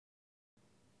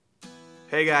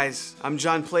Hey guys, I'm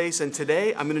John Place, and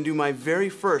today I'm going to do my very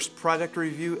first product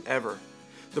review ever.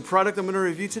 The product I'm going to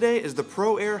review today is the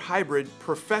ProAiir Hybrid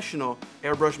Professional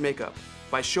Airbrush Makeup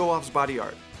by ShowOffs Body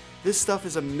Art. This stuff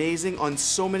is amazing on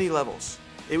so many levels.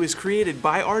 It was created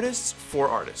by artists for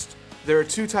artists. There are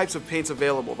two types of paints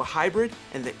available, the hybrid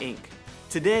and the ink.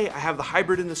 Today I have the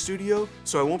hybrid in the studio,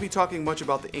 so I won't be talking much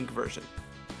about the ink version.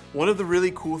 One of the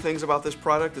really cool things about this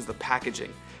product is the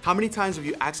packaging. How many times have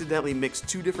you accidentally mixed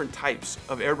two different types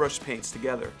of airbrush paints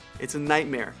together? It's a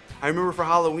nightmare. I remember for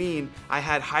Halloween, I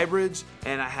had hybrids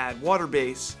and I had water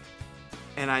base,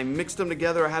 and I mixed them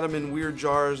together. I had them in weird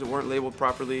jars that weren't labeled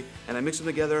properly, and I mixed them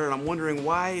together, and I'm wondering,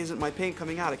 why isn't my paint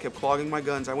coming out? I kept clogging my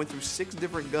guns. I went through 6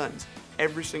 different guns.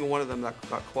 Every single one of them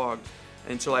got clogged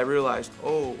until I realized,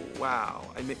 oh wow,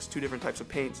 I mixed 2 different types of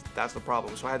paints. That's the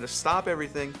problem. So I had to stop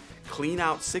everything, clean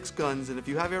out 6 guns, and if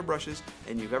you have airbrushes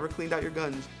and you've ever cleaned out your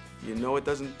guns, you know it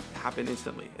doesn't happen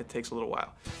instantly. It takes a little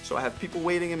while. So I have people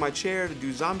waiting in my chair to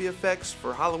do zombie effects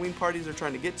for Halloween parties they're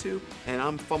trying to get to, and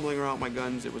I'm fumbling around with my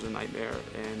guns. It was a nightmare,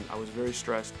 and I was very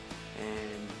stressed.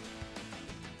 And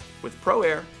with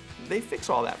ProAiir, they fix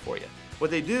all that for you.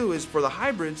 What they do is, for the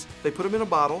hybrids, they put them in a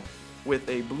bottle with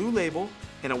a blue label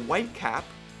and a white cap,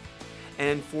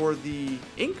 and for the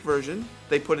ink version,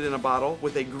 they put it in a bottle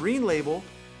with a green label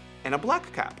and a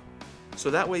black cap.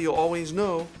 So that way you'll always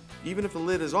know, even if the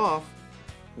lid is off,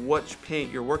 which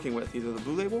paint you're working with, either the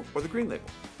blue label or the green label.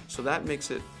 So that makes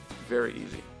it very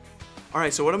easy.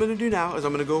 Alright, so what I'm going to do now is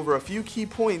I'm going to go over a few key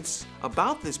points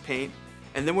about this paint,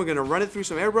 and then we're going to run it through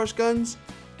some airbrush guns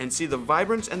and see the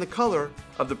vibrance and the color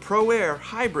of the ProAiir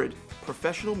Hybrid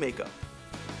Professional Makeup.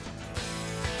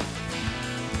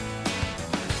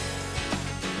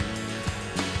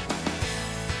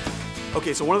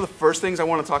 Okay, so one of the first things I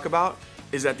want to talk about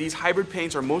is that these hybrid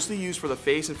paints are mostly used for the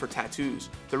face and for tattoos.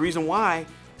 The reason why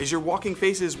is your walking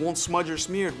faces won't smudge or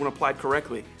smear when applied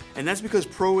correctly. And that's because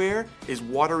ProAiir is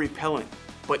water repellent,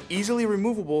 but easily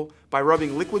removable by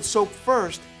rubbing liquid soap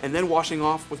first and then washing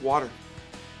off with water.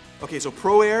 Okay, so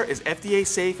ProAiir is FDA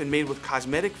safe and made with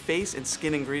cosmetic, face, and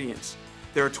skin ingredients.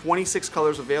 There are 26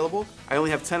 colors available. I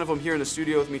only have 10 of them here in the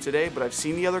studio with me today, but I've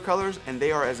seen the other colors and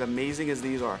they are as amazing as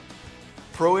these are.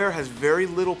 ProAiir has very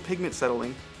little pigment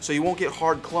settling, so you won't get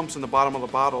hard clumps in the bottom of the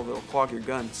bottle that'll clog your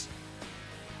guns.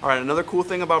 Alright, another cool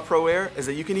thing about ProAiir is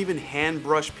that you can even hand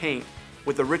brush paint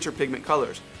with the richer pigment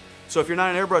colors. So if you're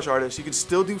not an airbrush artist, you can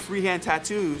still do freehand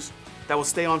tattoos that will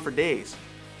stay on for days.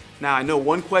 Now, I know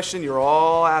one question you're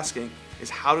all asking is,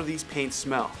 how do these paints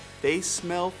smell? They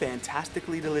smell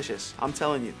fantastically delicious, I'm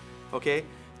telling you, okay?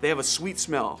 They have a sweet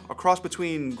smell, a cross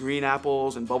between green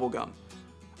apples and bubblegum.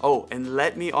 Oh, and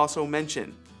let me also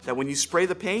mention that when you spray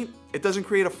the paint, it doesn't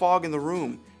create a fog in the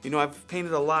room. You know, I've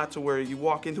painted a lot to where you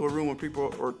walk into a room where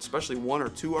people, or especially 1 or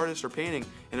 2 artists, are painting,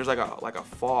 and there's like a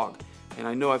fog. And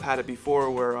I know I've had it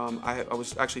before where I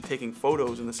was actually taking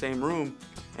photos in the same room,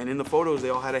 and in the photos they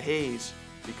all had a haze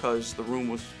because the room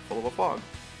was full of a fog.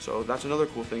 So that's another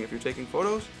cool thing. If you're taking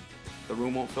photos, the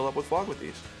room won't fill up with fog with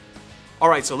these.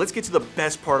 Alright, so let's get to the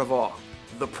best part of all,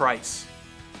 the price.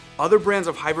 Other brands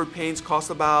of hybrid paints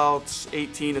cost about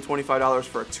 $18 to $25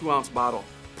 for a 2-ounce bottle.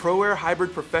 ProAiir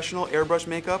Hybrid Professional Airbrush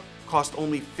Makeup cost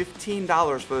only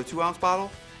 $15 for the 2-ounce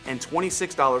bottle and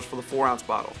 $26 for the 4-ounce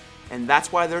bottle. And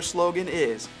that's why their slogan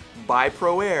is, buy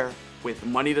ProAiir with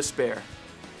money to spare.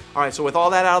 Alright, so with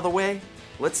all that out of the way,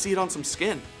 let's see it on some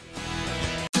skin.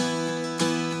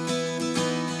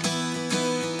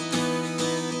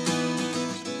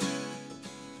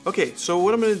 Okay, so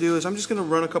what I'm going to do is I'm just going to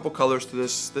run a couple colors through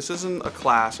this. This isn't a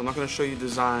class. I'm not going to show you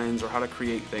designs or how to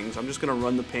create things. I'm just going to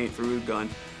run the paint through the gun.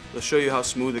 It'll show you how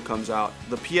smooth it comes out.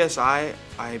 The PSI,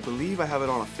 I believe I have it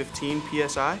on a 15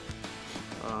 PSI.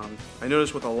 I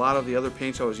noticed with a lot of the other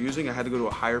paints I was using, I had to go to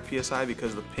a higher PSI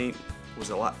because the paint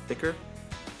was a lot thicker.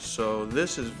 So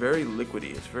this is very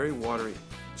liquidy. It's very watery.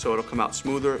 So it'll come out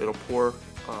smoother. It'll pour.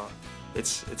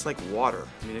 It's like water.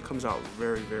 I mean, it comes out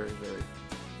very, very, very,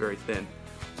 very thin.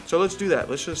 So let's do that.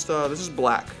 Let's just, this is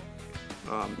black.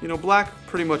 You know, black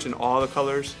pretty much in all the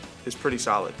colors is pretty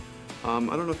solid. I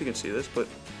don't know if you can see this, but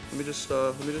let me just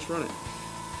run it.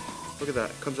 Look at that.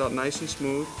 It comes out nice and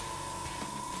smooth.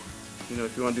 You know,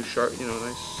 if you want to do sharp, you know,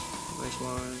 nice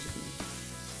lines,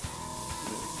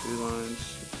 and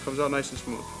lines. It comes out nice and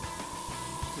smooth.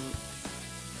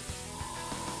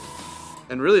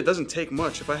 And really, it doesn't take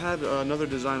much. If I had another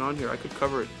design on here, I could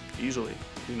cover it easily,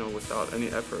 you know, without any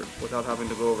effort, without having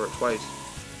to go over it twice.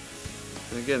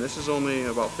 And again, this is only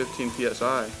about 15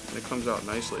 PSI, and it comes out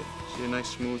nicely. See a nice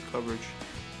smooth coverage.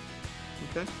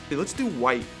 Okay, let's do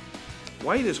white.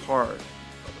 White is hard.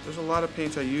 There's a lot of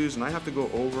paints I use, and I have to go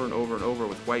over and over and over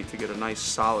with white to get a nice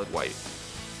solid white.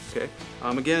 Okay.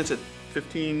 Again, it's at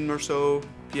 15 or so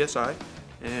PSI.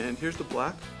 And here's the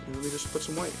black. And let me just put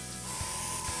some white.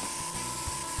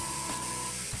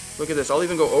 Look at this. I'll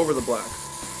even go over the black.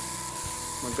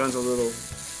 My gun's a little...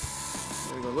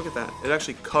 There you go. Look at that. It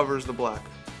actually covers the black.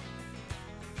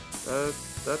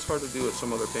 That's hard to do with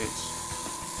some other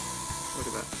paints. Look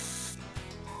at that.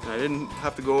 And I didn't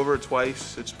have to go over it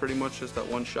twice. It's pretty much just that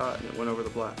one shot and it went over the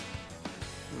black.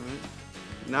 Alright.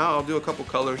 Now I'll do a couple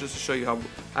colors just to show you how...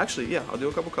 Actually, yeah, I'll do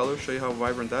a couple colors, show you how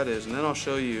vibrant that is, and then I'll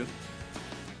show you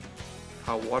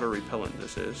how water repellent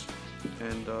this is.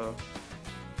 And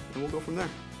we'll go from there.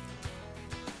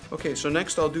 Okay, so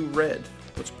next I'll do red.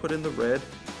 Let's put in the red.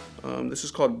 This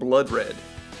is called blood red.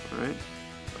 Alright.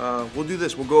 We'll do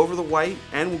this. We'll go over the white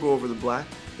and we'll go over the black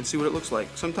and see what it looks like.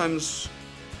 Sometimes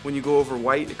when you go over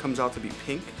white, it comes out to be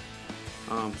pink.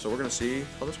 So we're going to see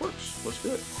how this works. Let's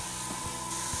do it.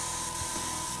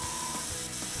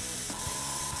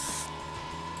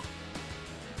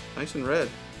 Nice and red.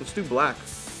 Let's do black.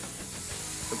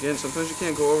 Again, sometimes you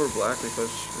can't go over black because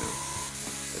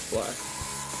it's black.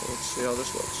 So let's see how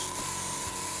this looks.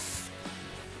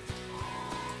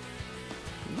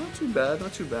 Not too bad,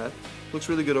 not too bad. Looks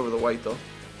really good over the white though.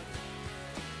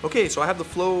 Okay, so I have the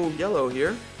flow yellow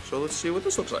here. So let's see what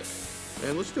this looks like.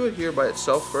 And let's do it here by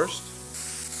itself first.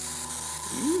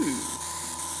 Ooh.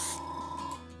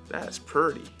 That's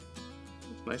pretty.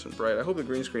 It's nice and bright. I hope the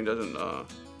green screen doesn't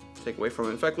take away from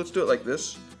it. In fact, let's do it like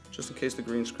this, just in case the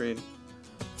green screen.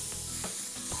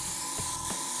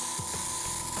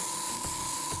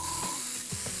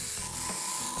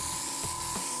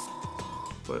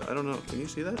 But I don't know, can you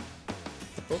see that? I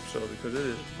hope so, because it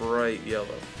is bright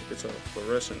yellow. It's a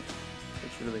fluorescent.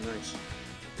 It's really nice.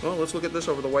 Well, let's look at this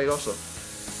over the white also.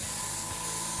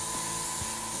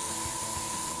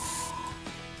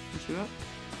 You see that?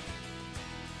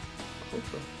 I hope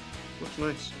so. Looks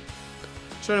nice.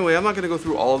 So anyway, I'm not going to go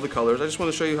through all of the colors. I just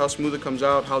want to show you how smooth it comes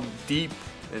out, how deep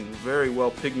and very well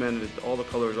pigmented all the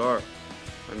colors are.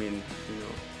 I mean, you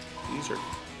know,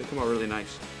 they come out really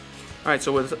nice. All right,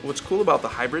 so what's cool about the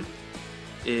hybrid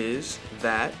is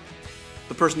that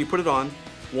the person you put it on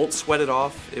won't sweat it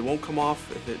off. It won't come off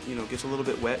if it gets a little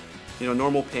bit wet.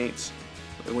 Normal paints,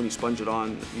 when you sponge it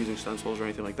on using stencils or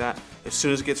anything like that, as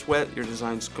soon as it gets wet, your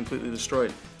design's completely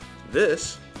destroyed.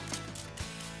 This,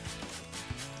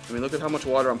 I mean, look at how much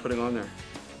water I'm putting on there.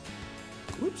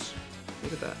 Whoops,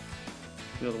 look at that.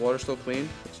 The water's still clean.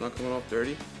 It's not coming off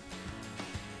dirty.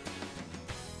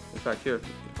 In fact, here,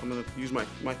 I'm gonna use my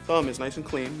thumb is nice and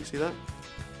clean. You see that?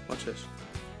 Watch this.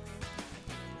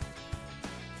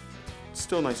 It's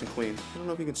still nice and clean. I don't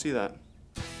know if you can see that.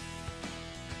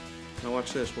 Now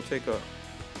watch this. We'll take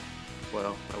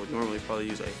well, I would normally probably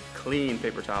use a clean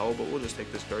paper towel, but we'll just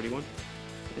take this dirty one.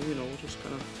 And we'll just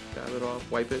kind of dab it off,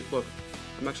 wipe it. Look,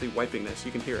 I'm actually wiping this.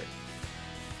 You can hear it.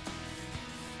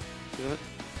 See that?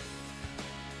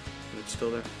 And it's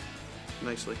still there.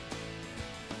 Nicely.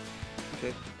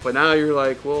 Okay. But now you're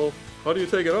like, well, how do you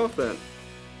take it off then?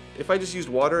 If I just used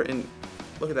water and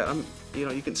look at that,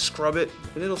 you can scrub it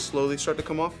and it'll slowly start to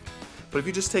come off. But if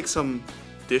you just take some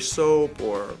dish soap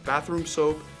or bathroom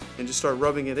soap and just start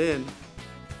rubbing it in,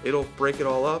 it'll break it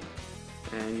all up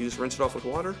and you just rinse it off with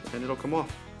water and it'll come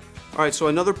off. All right, so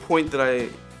another point that I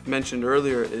mentioned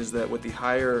earlier is that with the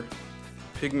higher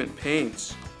pigment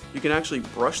paints, you can actually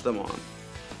brush them on.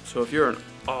 So if you're an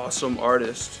awesome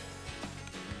artist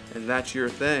and that's your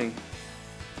thing,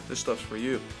 this stuff's for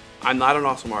you. I'm not an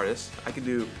awesome artist. I could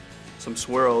do some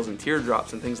swirls and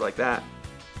teardrops and things like that.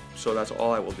 So that's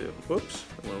all I will do. Whoops,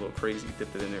 I went a little crazy,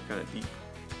 dipped it in there kind of deep.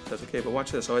 That's okay, but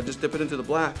watch this. So I just dip it into the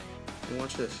black and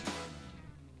watch this.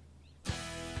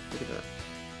 Look at that.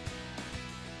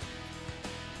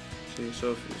 See,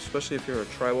 so especially if you're a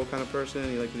tribal kind of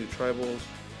person, you like to do tribals,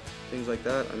 things like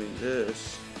that. I mean,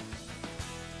 this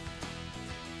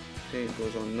paint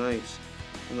goes on nice.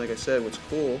 And like I said, what's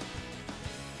cool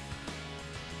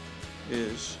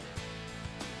is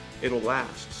it'll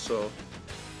last. So,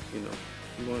 you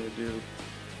want to do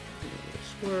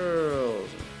swirls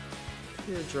and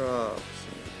teardrops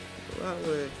and go that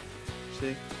way.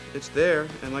 See, it's there,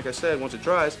 and like I said, once it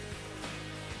dries,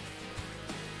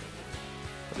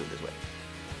 I'll do it this way.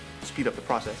 Speed up the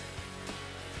process.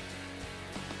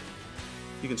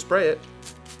 You can spray it,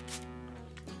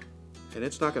 and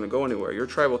it's not going to go anywhere. Your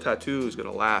tribal tattoo is going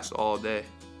to last all day.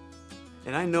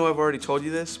 And I know I've already told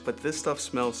you this, but this stuff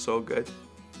smells so good.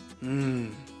 I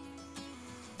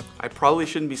probably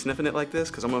shouldn't be sniffing it like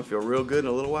this because I'm going to feel real good in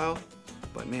a little while,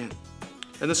 but man.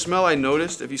 And the smell I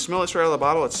noticed, if you smell it straight out of the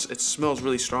bottle, it smells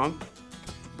really strong.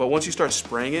 But once you start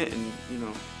spraying it and,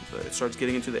 it starts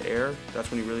getting into the air,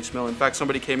 that's when you really smell it. In fact,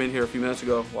 somebody came in here a few minutes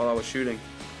ago while I was shooting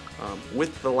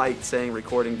with the light saying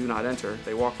recording do not enter.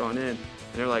 They walked on in and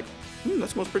they're like, that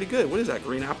smells pretty good. What is that,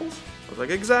 green apples? I was like,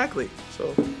 exactly.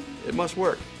 So it must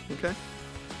work, okay?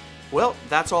 Well,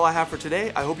 that's all I have for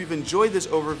today. I hope you've enjoyed this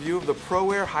overview of the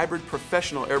ProAiir Hybrid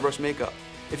Professional Airbrush Makeup.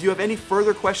 If you have any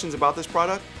further questions about this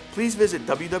product, please visit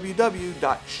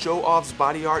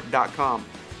www.showoffsbodyart.com.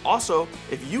 Also,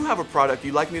 if you have a product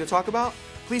you'd like me to talk about,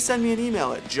 please send me an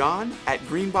email at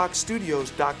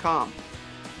john@greenboxstudios.com.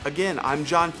 Again, I'm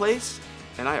John Place,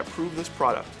 and I approve this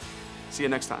product. See you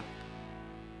next time.